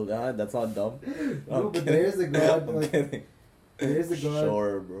being real. That's not dumb. No, I'm but kidding. there's a God. I'm Like kidding. there's a God.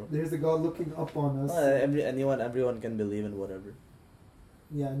 Sure, bro. There's a God looking up on us. Everyone can believe in whatever.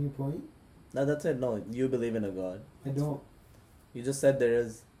 Yeah, new point. No, that's it. No, you believe in a God. I don't. You just said there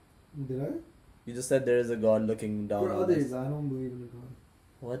is. Did I? You just said there is a God looking down For on others, us. I don't believe in a God.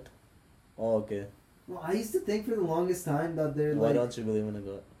 What? Oh, okay. Well, I used to think for the longest time that they're Why like. don't you believe in a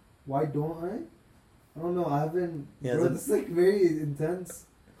God? Why don't I? I don't know. I haven't. Yeah, bro, is it- this is like very intense.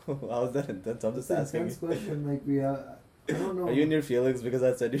 How is that intense? I'm just It's an asking intense you. question. Like we. I don't know. Are you in your feelings because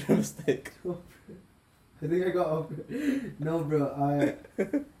I said your mistake? I think I got off. No, bro.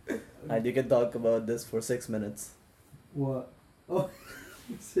 And you can talk about this for 6 minutes. What? Oh,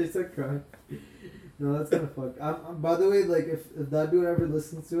 it's a crime. No, that's kind of fucked. By the way, like if that dude ever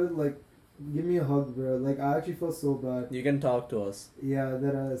listens to it, like, give me a hug, bro. Like I actually feel so bad. You can talk to us. Yeah,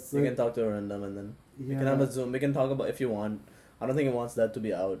 that is. You Like, can talk to a random and then yeah. we can have a Zoom. We can talk about if you want. I don't think he wants that to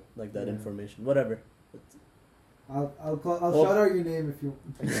be out, like that Yeah. information. Whatever. I'll call. I'll Oh. shout out your name if you.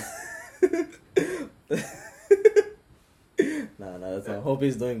 Nah, that's not. Hope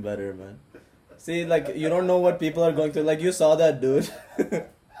he's doing better, man. See, like you don't know what people are going through. Like you saw that dude.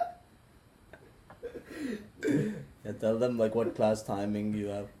 Yeah, tell them like what class timing you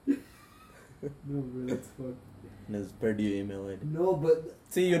have No, bro, that's fucked. in his Purdue email ID. No, but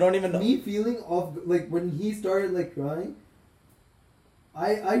See, you don't even know. me feeling off, like when he started like crying.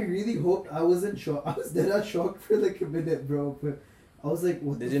 I really hoped I wasn't shocked. I was dead shocked for like a minute, bro. But I was like,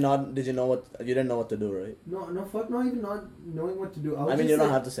 what? Did you not? Did you know what? You didn't know what to do, right? No, fuck, not even not knowing what to do. I mean, just, you don't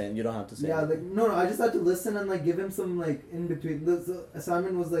like, have to say. You don't have to say. Yeah, anything. like no, I just had to listen and like give him some like in between. The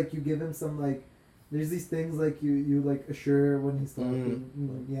assignment was like you give him some like there's these things like you like assure when he's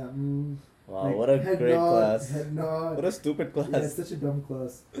talking. Yeah. Wow, like, what a head great nod, class. Head nod. What a stupid class. Yeah, it's such a dumb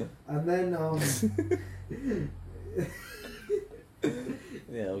class. And then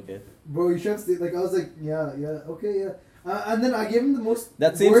Yeah, okay. bro, you should have stayed. Like I was like, yeah, okay, yeah. And then I gave him the most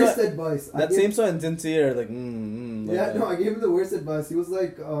That seems worst so- advice. That seems so insincere. Like, like Yeah, that. no, I gave him the worst advice. He was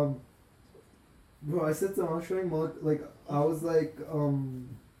like, bro, I said to him, I was showing him, like, I was like,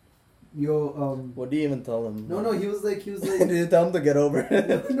 yo, What do you even tell him? no, he was like, Did you tell him to get over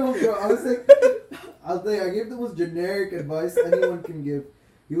it? no, bro, I was like, I gave the most generic advice anyone can give.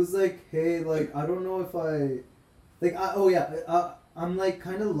 He was like, hey, like, I don't know if I'm like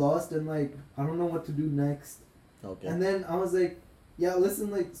kind of lost and like, I don't know what to do next. Okay. And then I was like, yeah, listen,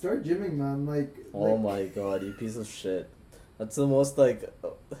 like, start gymming, man. Like, Oh my god, you piece of shit. That's the most like.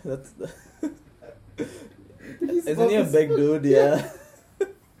 That's. Isn't he a big dude? Yeah.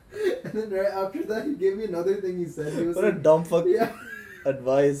 And then right after that, he gave me another thing he said. He was What a like, dumb fuck yeah.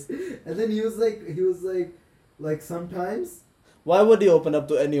 advice. And then he was like sometimes. Why would he open up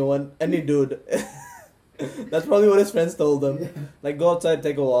to anyone, any dude? That's probably what his friends told him. Yeah, Like, go outside,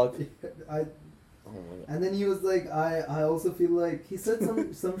 take a walk. I. Oh my god. And then he was like, I also feel like he said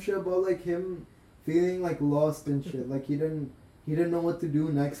some shit about like him feeling like lost and shit. Like he didn't know what to do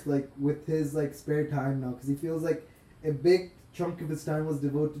next, like with his like spare time now, because he feels like a big chunk of his time was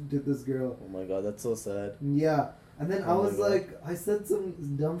devoted to this girl. Oh my god, that's so sad. Yeah. And then I Oh my was God. like, I said some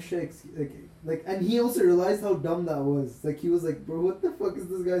dumb shit, like, and he also realized how dumb that was. Like, he was like, bro, what the fuck is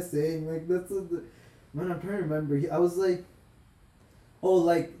this guy saying? Like, man, I'm trying to remember. I was like, oh,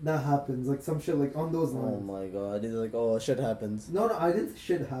 like, that happens. Like, some shit, like, on those Oh lines. my god, he's like, oh, shit happens. No, I didn't say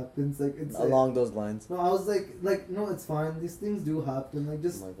shit happens. Like, it's like, Along those lines. no, I was like, no, it's fine. These things do happen. Like,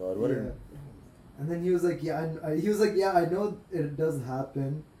 just, Oh my god, what yeah. a. And then he was like, yeah, he was like, yeah, I know it does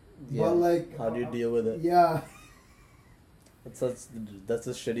happen. Yeah. But, like, How do you deal with it? yeah. That's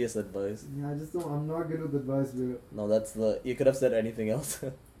the shittiest advice. Yeah, I just don't, I'm not good with advice, bro. No, that's the. You could have said anything else.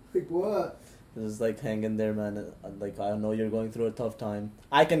 Like, what? Just like hang in there, man. Like I know you're going through a tough time.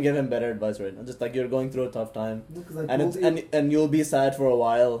 I can give him better advice right now. Just like you're going through a tough time, No, 'cause I and told it's you. and you'll be sad for a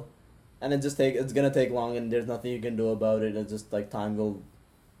while, and it's gonna take long, and there's nothing you can do about it. It's just like time will,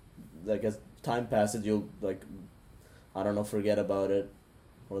 like as time passes, you'll like, I don't know, forget about it,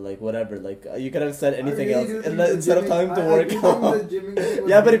 or like whatever. Like you could have said anything I really else do think instead of the telling him to I work give him out. the gymming thing was-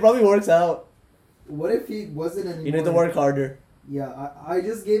 Yeah, but he probably works out. What if he wasn't anymore? You need to work harder. Yeah, I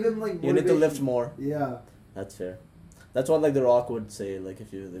just gave him like. You need to lift motivation. more. Yeah. That's fair. That's what like The Rock would say. Like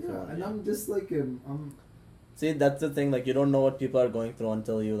if you Yeah, want. and I'm just like I'm. See, that's the thing. Like, you don't know what people are going through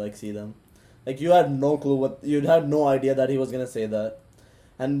until you like see them. Like, you had no clue what you had no idea that he was gonna say that,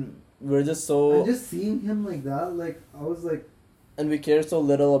 and we're just so And just seeing him like that, like I was like, and we care so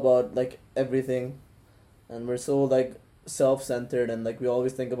little about like everything, and we're so like self-centered, and like we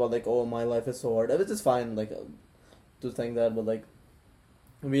always think about like, oh, my life is so hard, which is fine, like to think that, but like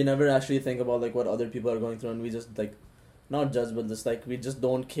we never actually think about like what other people are going through, and we just like not judge, but just like we just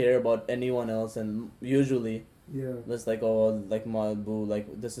don't care about anyone else, and usually yeah, it's like, oh, like my boo, like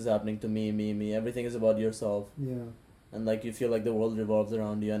this is happening to me, everything is about yourself, yeah, and like you feel like the world revolves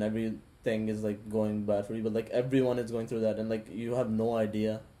around you, and thing is like going bad for you, but like everyone is going through that, and like you have no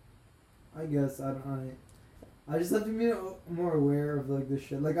idea. I guess I just have to be more aware of like this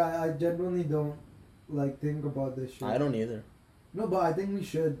shit. Like I genuinely don't like think about this shit. I don't either. No, but I think we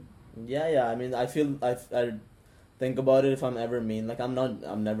should. Yeah. I mean, I feel I think about it if I'm ever mean. Like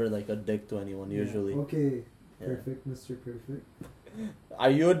I'm never like a dick to anyone usually. Okay. Yeah. Perfect, Mr. Perfect. Are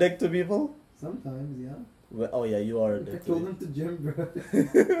you a dick to people? Sometimes, yeah. Well, oh yeah, you are a I dick. told him to gym, bro.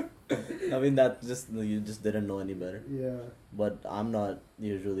 I mean that you just didn't know any better. Yeah. But I'm not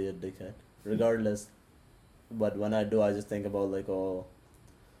usually a dickhead, regardless. But when I do, I just think about like, oh.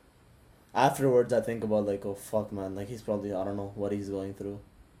 Afterwards, I think about like, oh fuck, man, like he's probably, I don't know what he's going through.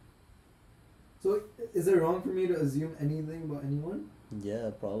 So, is it wrong for me to assume anything about anyone? Yeah,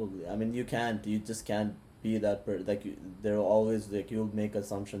 probably. I mean, you just can't be that like they're always like you'll make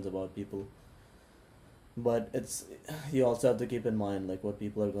assumptions about people. But you also have to keep in mind like what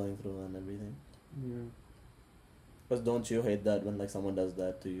people are going through and everything. Yeah. Because don't you hate that when like someone does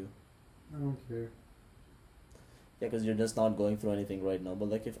that to you? I don't care. Yeah, because you're just not going through anything right now. But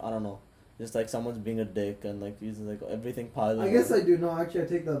like if I don't know, just like someone's being a dick and like he's like everything piling. I guess I do. No, actually, I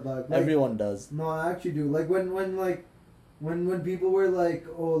take that back. Like, everyone does. No, I actually do. Like when people were like,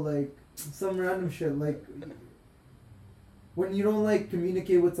 oh, like some random shit, like when you don't like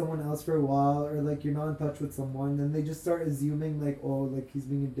communicate with someone else for a while, or like you're not in touch with someone, then they just start assuming like, oh, like he's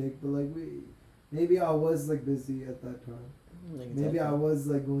being a dick. But like maybe I was like busy at that time. Exactly. Maybe I was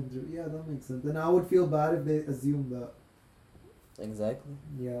like going through. Yeah, that makes sense. And I would feel bad if they assumed that. Exactly.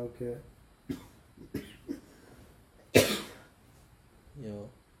 Yeah. Okay. Yo,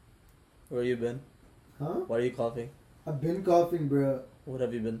 where you been? Huh? Why are you coughing? I've been coughing, bro. What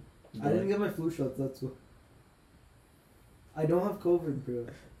have you been doing? I didn't get my flu shots. That's what. I don't have COVID, bro.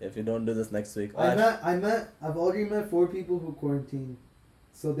 If you don't do this next week, I've already met 4 people who quarantined.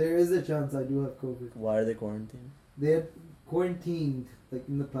 So there is a chance I do have COVID. why are they quarantined? They had quarantined, like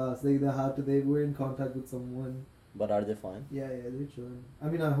in the past. They were in contact with someone. But are they fine? Yeah, they're chilling. I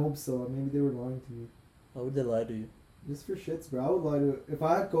mean, I hope so. Maybe they were lying to me. Why would they lie to you? Just for shits, bro. I would lie to... If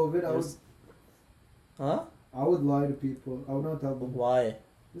I had COVID, Huh? I would lie to people. I would not tell them. Why?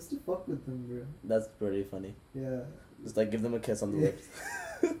 Just to fuck with them, bro. That's pretty funny. Yeah. Just like give them a kiss on the Yeah. lips.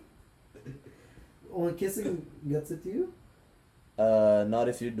 Only kissing gets it to you? Not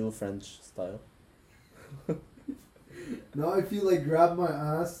if you do French style. Now if you like grab my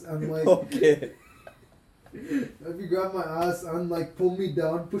ass and like... Okay. If you grab my ass and like pull me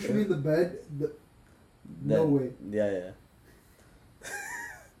down, push me in the bed, no way. Yeah.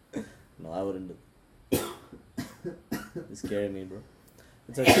 No, I wouldn't do. You're scaring me, bro.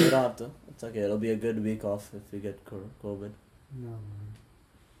 It's okay, you don't have to. It's okay, it'll be a good week off if you get COVID. No, man.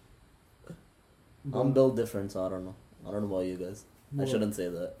 I'm built different, so I don't know. I don't know about you guys. What? I shouldn't say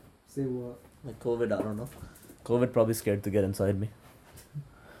that. Say what? Like COVID, I don't know. COVID probably scared to get inside me.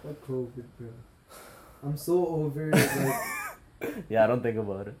 What COVID, bro? I'm so over it, like... Yeah, I don't think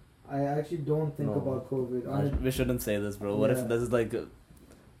about it. I actually don't think No. about COVID. We shouldn't say this, bro. What if Yeah. this is like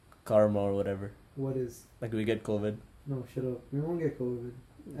karma or whatever? What is? Like we get COVID. No, shut up. We won't get COVID.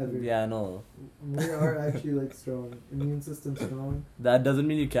 Ever. Yeah, I know. We are actually like strong. Immune system strong. That doesn't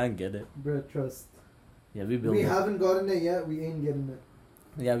mean you can't get it. Bro, trust. Yeah, we built We it. haven't gotten it yet. We ain't getting it.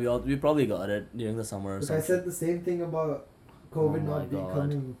 Yeah, we probably got it during the summer or But I something. said the same thing about COVID Oh my not being God.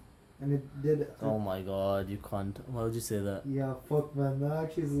 coming. And it did. Oh my god, you can't. Why would you say that? Yeah, fuck, man. That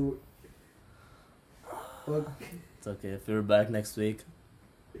actually is... Fuck. It's okay. If we're back next week,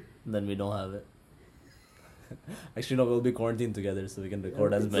 then we don't have it. Actually, no, we'll be quarantined together so we can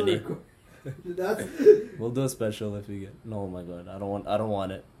record as It's many. That's... We'll do a special if we get. No, oh my god, I don't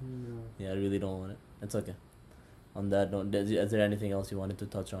want it. No. Yeah, I really don't want it. It's okay. On that note, is there anything else you wanted to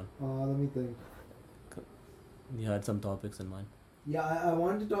touch on? Let me think. You had some topics in mind. Yeah, I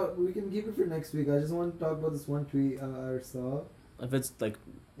wanted to talk... We can keep it for next week. I just want to talk about this one tweet I saw. If it's like,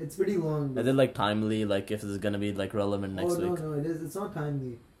 It's pretty long. is it like timely? Like if it's gonna be like relevant next week? No, it is. It's not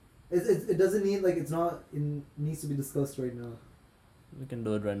timely. It doesn't need like it's not. It needs to be discussed right now. We can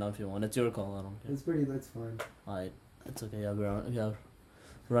do it right now if you want. It's your call. I don't care. It's pretty. That's fine. Alright, it's okay. Yeah, we're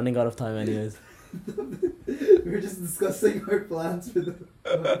running out of time anyways. We're just discussing our plans for the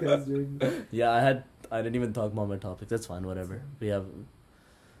podcast during. Yeah, I didn't even talk about my topics. That's fine. Whatever. We have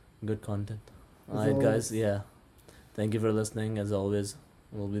good content. As Alright, guys. always. Yeah. Thank you for listening. As always,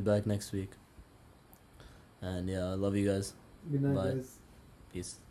 we'll be back next week. And yeah, I love you guys. Good night, Bye. guys. Peace.